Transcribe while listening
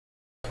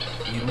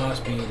You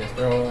must be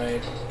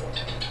destroyed.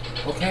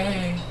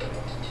 Okay.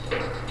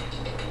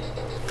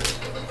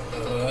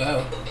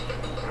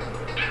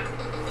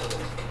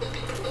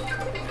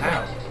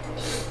 How?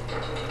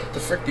 What the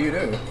frick do you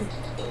do?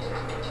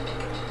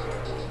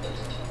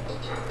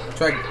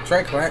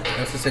 Try climb. I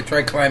was to say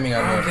try climbing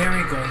on. Oh, there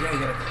we go. Yeah, you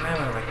gotta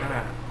climb on it like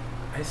that.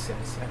 I see.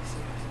 It's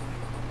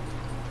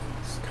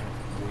kind of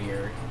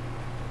weird.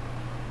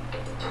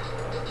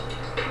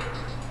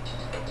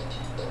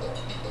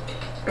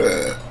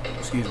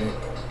 Excuse me.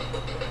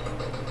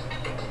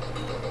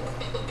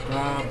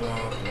 Blah,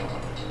 blah, blah.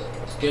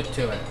 Let's get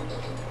to it.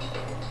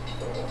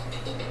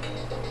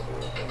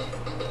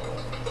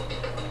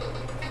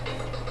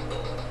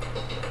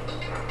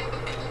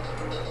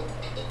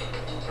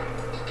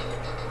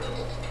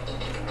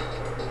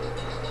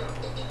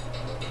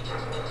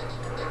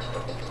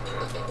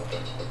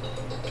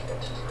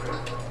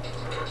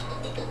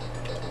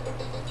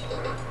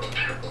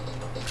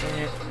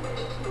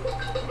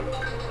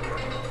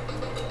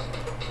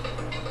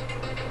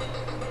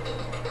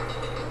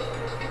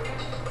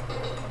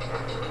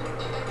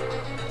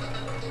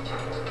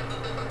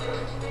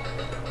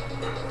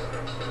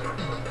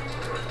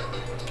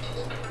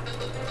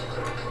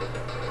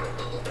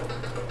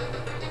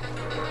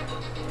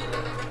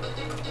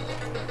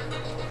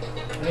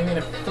 Not even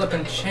a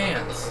flippin'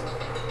 chance.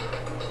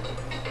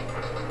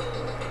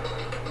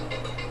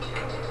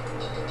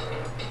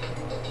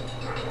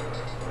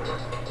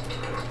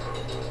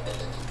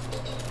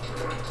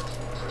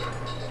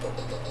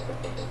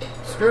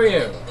 Screw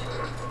you.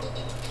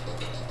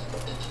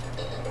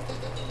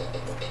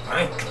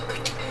 I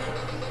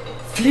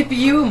flip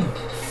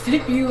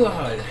you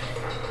out.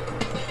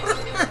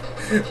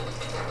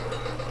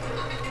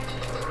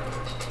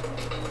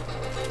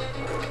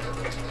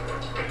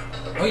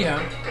 Oh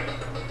yeah.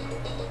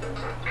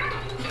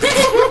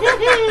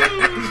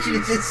 You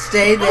should just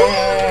stay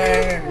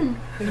there.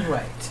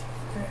 Right.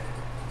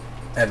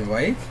 And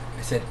wait.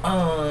 I said,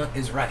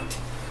 is right.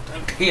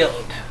 I'm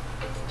killed.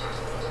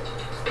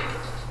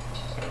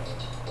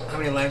 How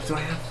many lives do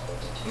I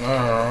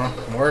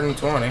have? More than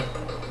 20.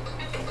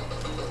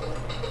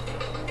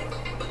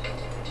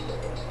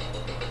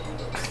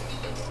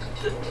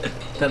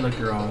 That looked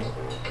wrong.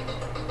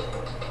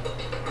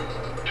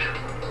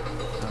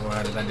 Oh,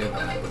 why did I do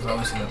that? It was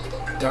always in the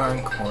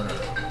darn corner.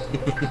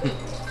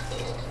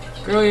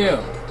 Screw you.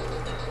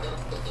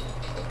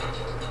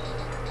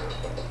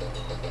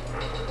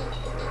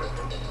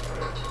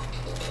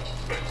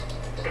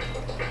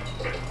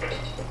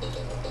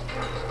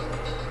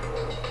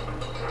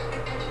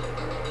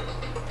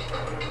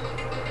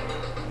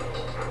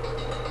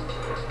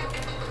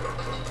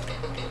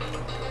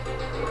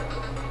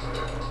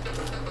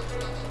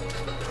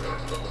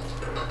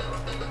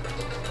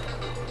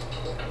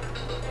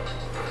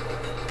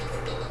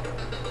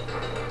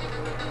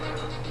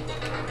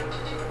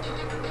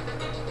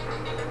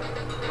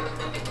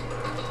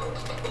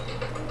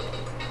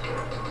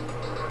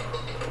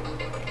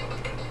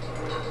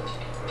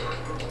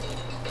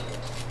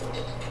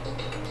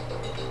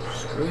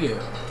 Screw you.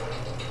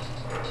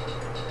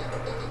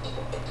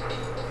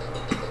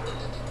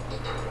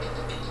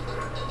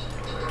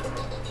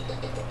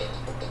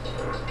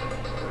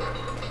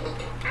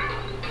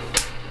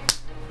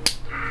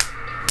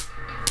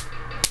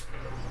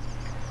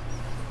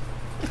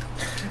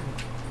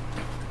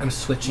 I'm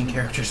switching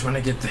characters when I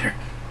get there.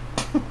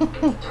 You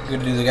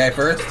gonna do the guy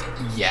first?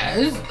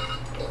 Yes?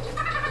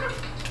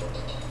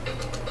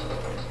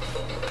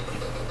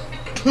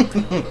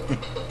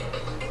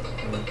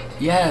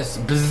 Yes,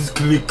 Bzz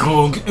click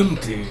Kong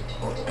empty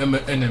or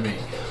enemy.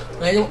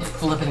 I don't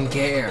flippin'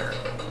 care.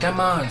 Come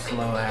on,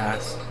 slow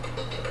ass.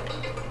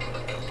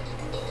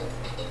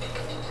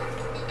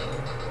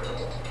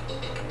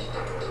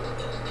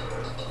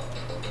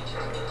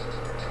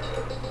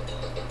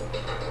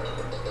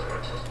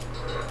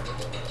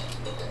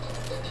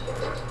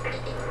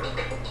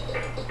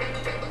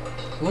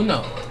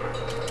 Uno.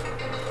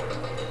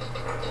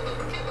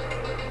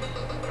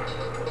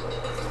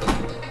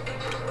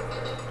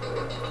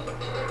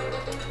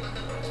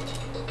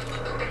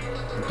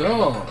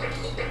 Dos.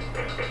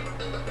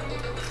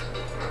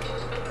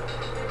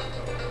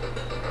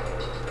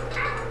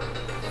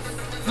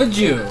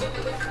 Vaju.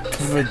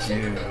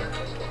 Vaju.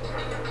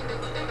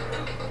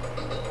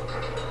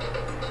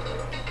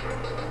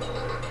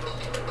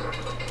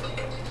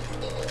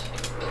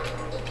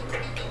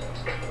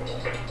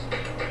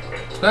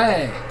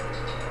 Hey!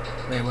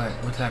 Wait, what?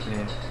 What's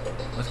happening?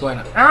 What's going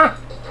on? Ah!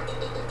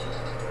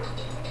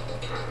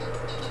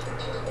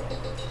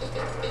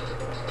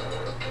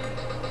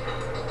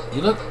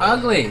 You look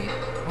ugly.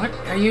 What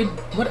are you?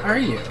 What are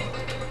you?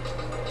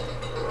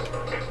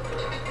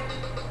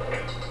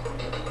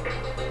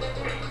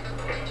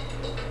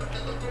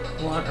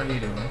 What are you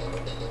doing?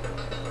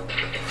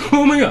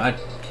 Oh my god!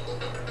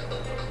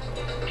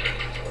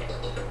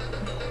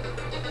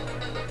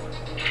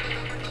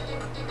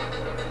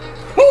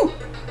 Woo!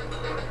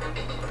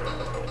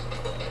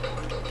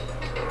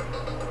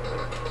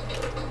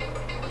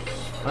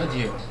 Fudge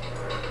you.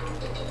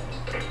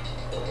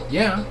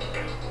 Yeah.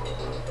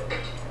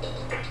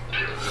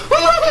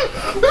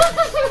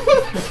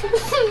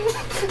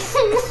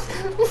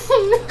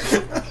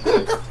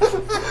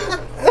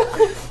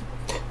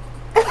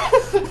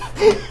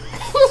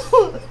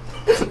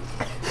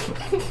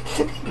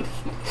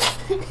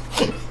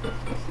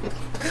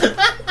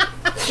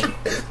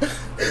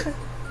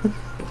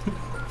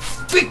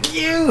 Frick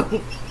you!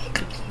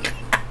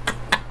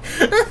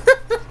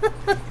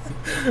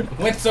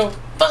 What's so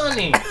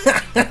funny?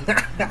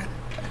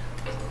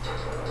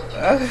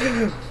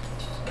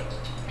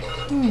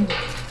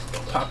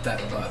 Pop that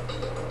butt.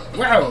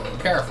 Whoa,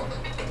 careful.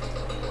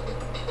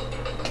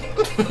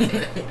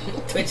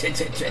 Twitch, twitch,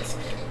 twitch, twitch.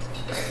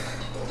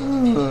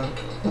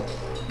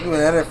 You been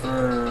at it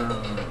for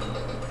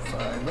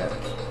 5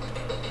 minutes.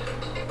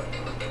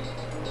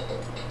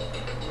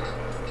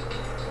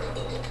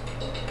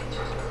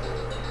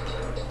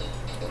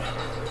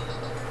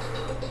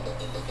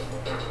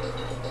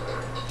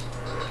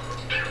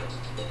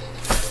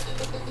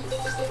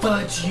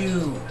 Fudge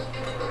you!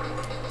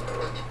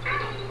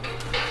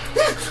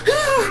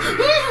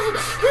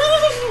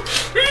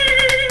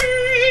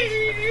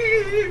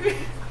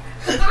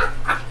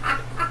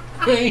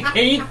 I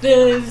hate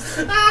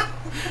this!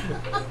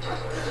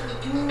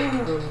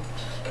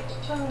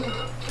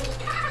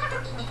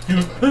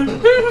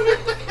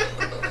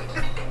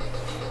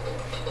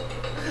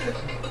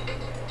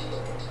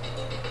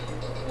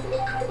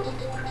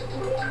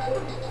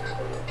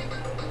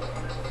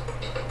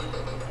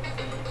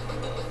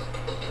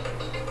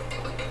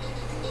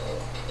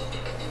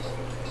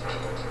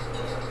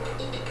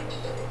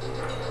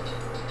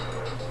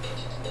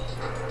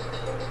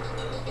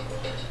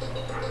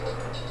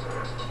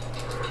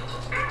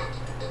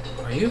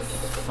 Are you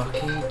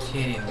fucking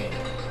kidding me?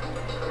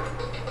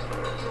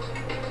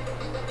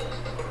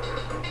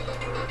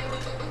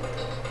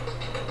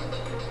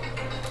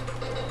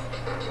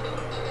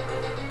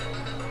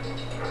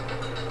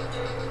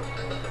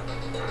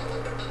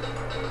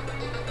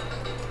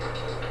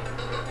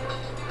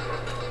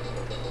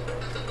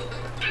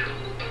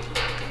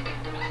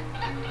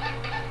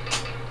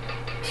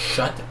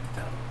 Shut the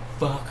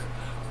fuck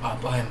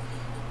up. I'm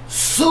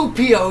so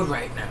PO'd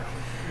right now.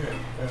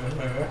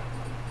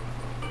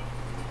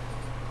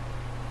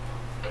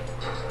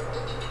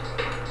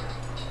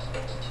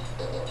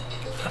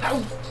 Ow!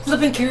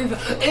 Flipping carry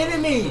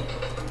enemy!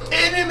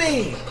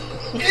 Enemy!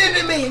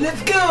 Enemy!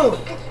 Let's go!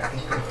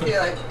 You're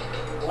like,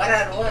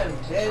 1-on-1,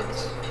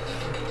 bitch.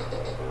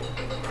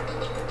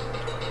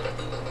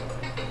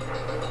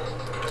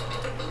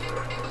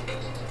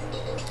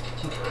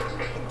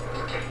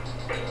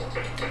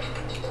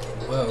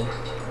 Whoa.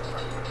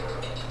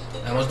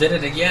 I almost did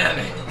it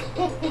again.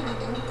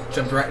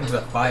 Jumped right into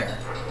the fire.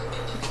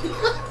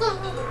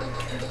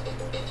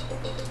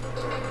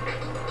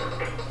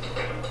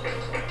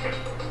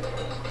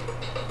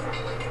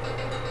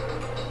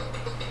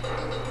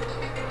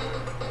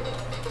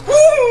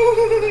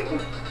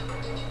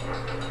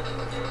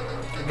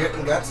 You're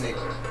getting gutsy.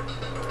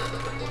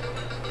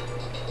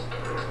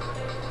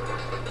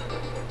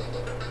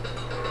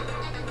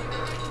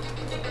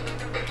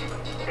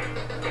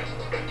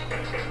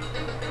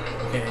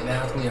 Okay,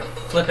 now it's gonna be a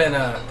flippin'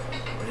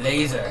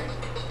 laser.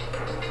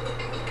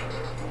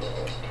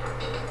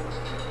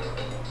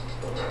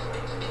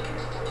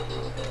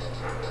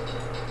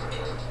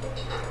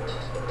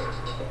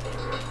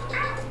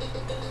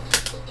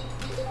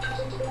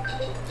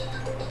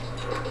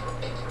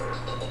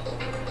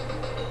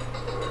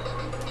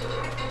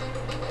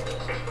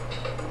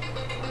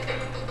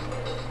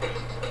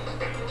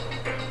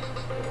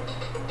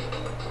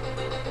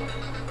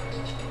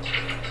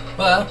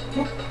 Well.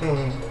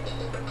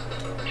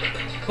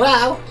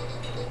 Wow.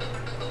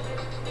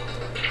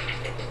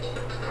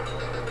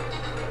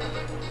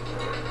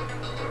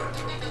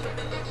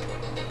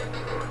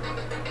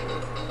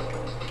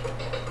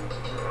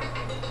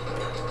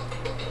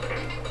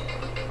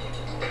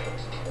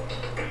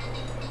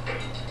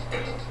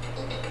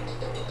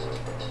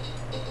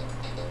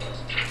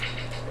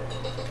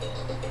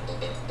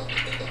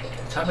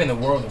 Top me in the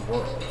world of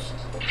worlds.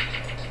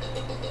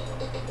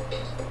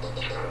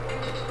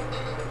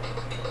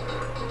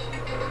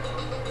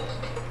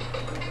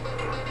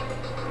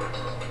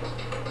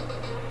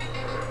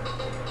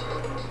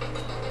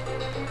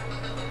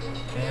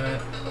 Damn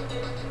it.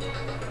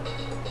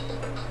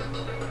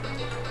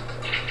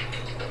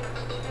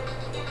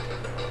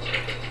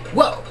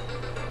 Whoa!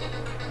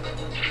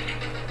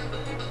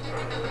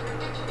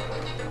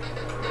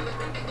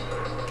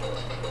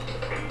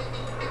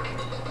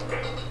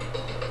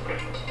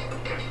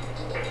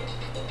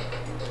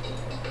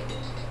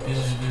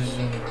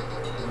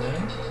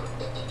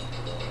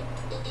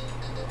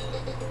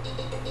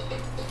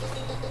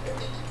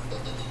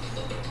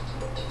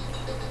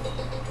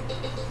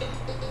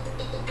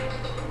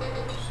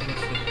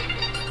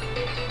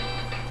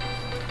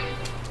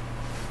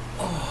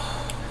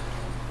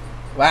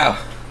 Wow.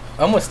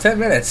 Almost 10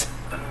 minutes.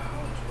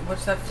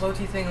 What's that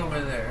floaty thing over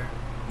there?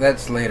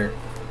 That's later.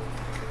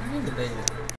 I need the data.